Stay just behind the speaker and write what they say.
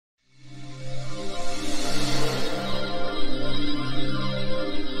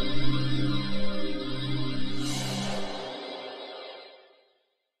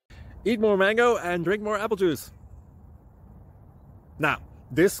Eat more mango and drink more apple juice. Now,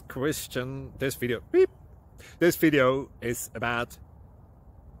 this video is about...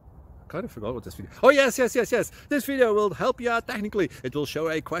 I kind of forgot what this video... Oh, yes. This video will help you out technically. It will show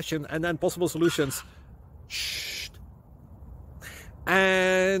a question and then possible solutions. Shh.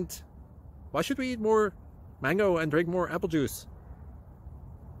 And why should we eat more mango and drink more apple juice?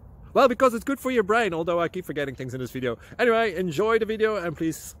 Well, because it's good for your brain, although I keep forgetting things in this video. Anyway, enjoy the video and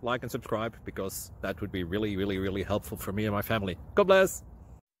please like and subscribe, because that would be really helpful for me and my family. God bless!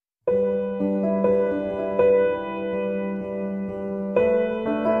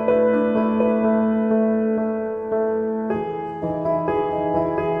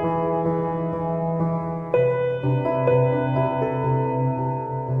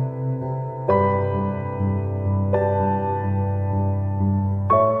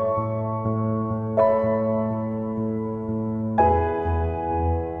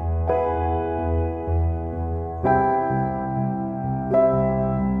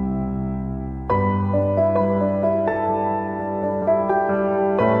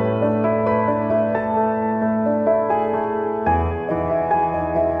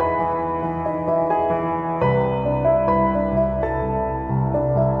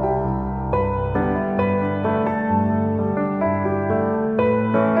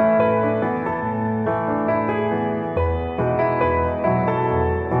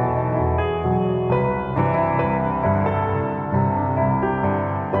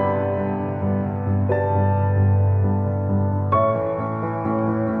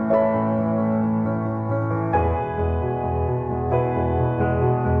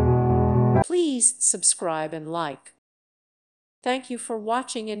 Please subscribe and like. Thank you for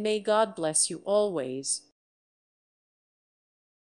watching, and may God bless you always.